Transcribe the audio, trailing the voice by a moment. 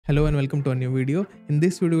Hello and welcome to a new video. In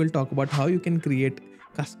this video, we'll talk about how you can create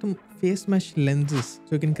custom face mesh lenses.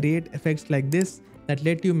 So you can create effects like this that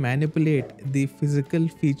let you manipulate the physical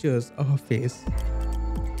features of a face.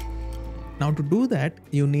 Now to do that,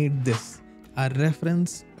 you need this, a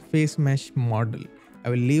reference face mesh model. I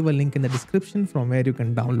will leave a link in the description from where you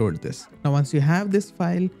can download this. Now once you have this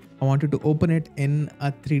file, I want you to open it in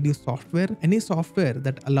a 3D software. Any software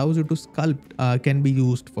that allows you to sculpt can be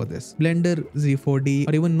used for this. Blender, Z4D,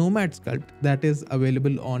 or even Nomad Sculpt that is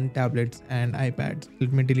available on tablets and iPads.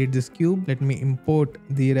 Let me delete this cube. Let me import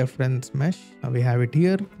the reference mesh. Now we have it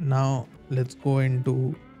here. Now let's go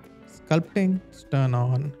into sculpting. Let's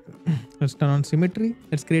turn on symmetry.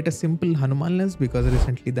 Let's create a simple Hanuman lens because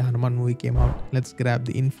recently the Hanuman movie came out. Let's grab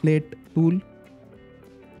the inflate tool.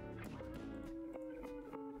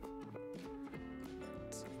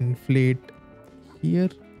 Let's inflate here.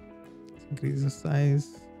 Let's increase the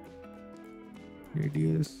size,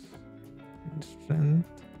 radius, and strength.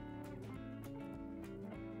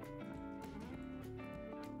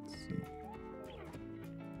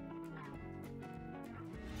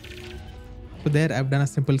 So there I've done a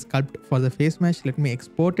simple sculpt for the face mesh. Let me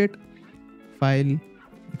export it. File,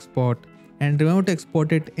 export. And remember to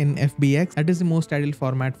export it in FBX. That is the most ideal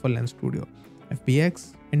format for Lens Studio.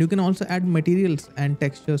 FBX. And you can also add materials and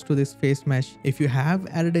textures to this face mesh. If you have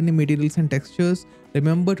added any materials and textures,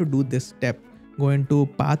 remember to do this step. Go into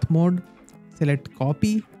path mode, select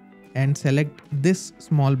copy, and select this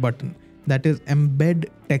small button that is embed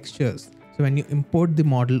textures. So when you import the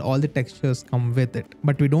model, all the textures come with it.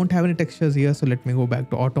 But we don't have any textures here. So let me go back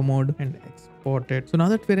to auto mode and export it. So now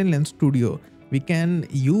that we're in Lens Studio, we can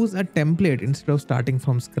use a template instead of starting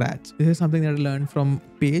from scratch. This is something that I learned from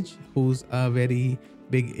Paige, who's a very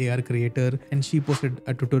big AR creator. And she posted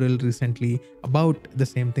a tutorial recently about the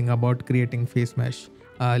same thing, about creating face mesh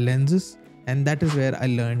lenses. And that is where I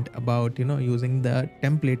learned about, using the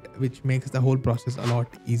template, which makes the whole process a lot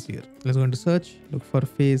easier. Let's go into search, look for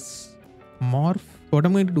face Morph. What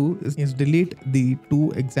I'm going to do is delete the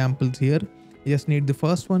two examples here. You just need the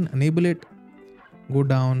first one, enable it, go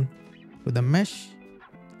down to the mesh,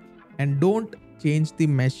 and don't change the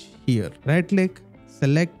mesh here. Right click,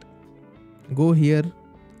 select, go here.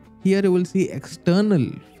 Here you will see external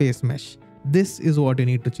face mesh. This is what you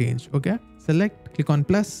need to change. Okay, select, click on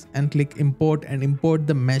plus and click import and import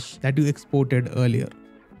the mesh that you exported earlier.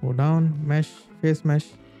 Go down, mesh, face mesh,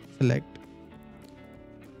 select.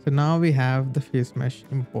 So now we have the face mesh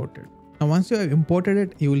imported. Now once you have imported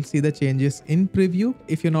it, you will see the changes in preview.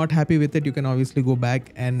 If you're not happy with it, you can obviously go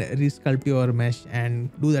back and resculpt your mesh and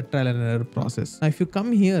do the trial and error process. Now if you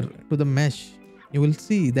come here to the mesh, you will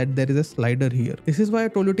see that there is a slider here. This is why I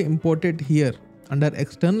told you to import it here under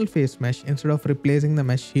external face mesh instead of replacing the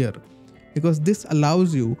mesh here. Because this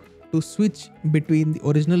allows you to switch between the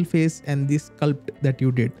original face and the sculpt that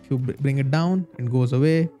you did. If you bring it down, it goes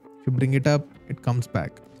away. If you bring it up, it comes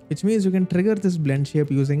back. Which means you can trigger this blend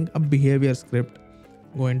shape using a behavior script.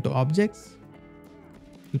 Go into objects,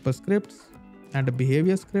 helper scripts, add a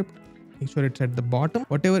behavior script. Make sure it's at the bottom.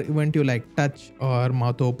 Whatever event you like, touch or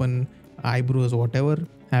mouth open, eyebrows, whatever,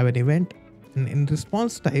 have an event. And in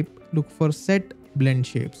response type, look for set blend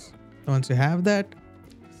shapes. Once you have that,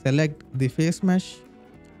 select the face mesh.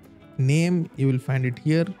 Name, you will find it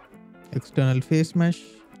here, external face mesh.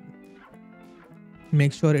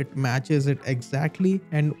 Make sure it matches it exactly,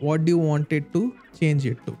 and what do you want it to change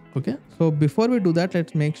it to. Okay, so before we do that,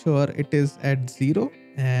 let's make sure it is at 0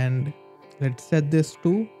 and let's set this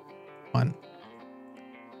to 1.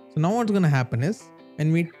 So now what's going to happen is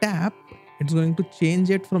when we tap, it's going to change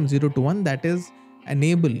it from 0 to 1, that is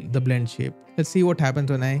enable the blend shape. Let's see what happens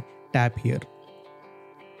when I tap here.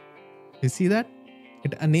 You see that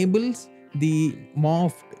it enables the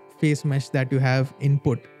morphed face mesh that you have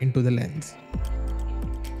input into the lens.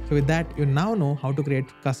 So with that, you now know how to create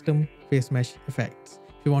custom face mesh effects.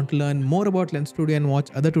 If you want to learn more about Lens Studio and watch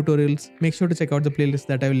other tutorials, make sure to check out the playlist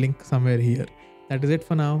that I will link somewhere here. That is it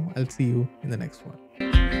for now. I'll see you in the next one.